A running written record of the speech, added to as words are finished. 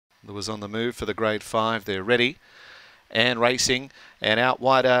that was on the move for the Grade 5. They're ready and racing. And out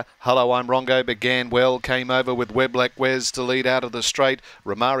wider, Hello I'm Rongo began well, came over with Weblek Wes to lead out of the straight.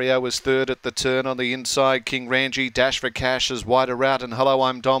 Romario was third at the turn on the inside. King Ranji, Dash for Cash is wider out, and Hello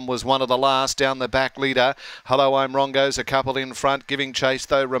I'm Dom was one of the last down the back leader. Hello I'm Rongo's a couple in front, giving chase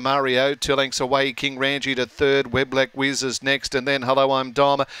though Romario. 2 lengths away, King Ranji to third, Weblek Wiz is next, and then Hello I'm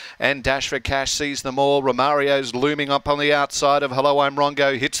Dom and Dash for Cash sees them all. Romario's looming up on the outside of Hello I'm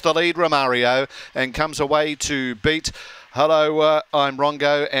Rongo, hits the lead Romario and comes away to beat Hello I'm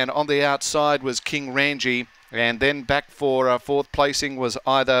Rongo, and on the outside was King Ranji, and then back for fourth placing was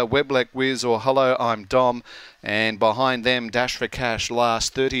either Weblek Wiz or Hello I'm Dom, and behind them Dash for Cash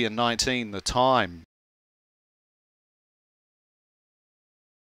last 30 and 19 the time.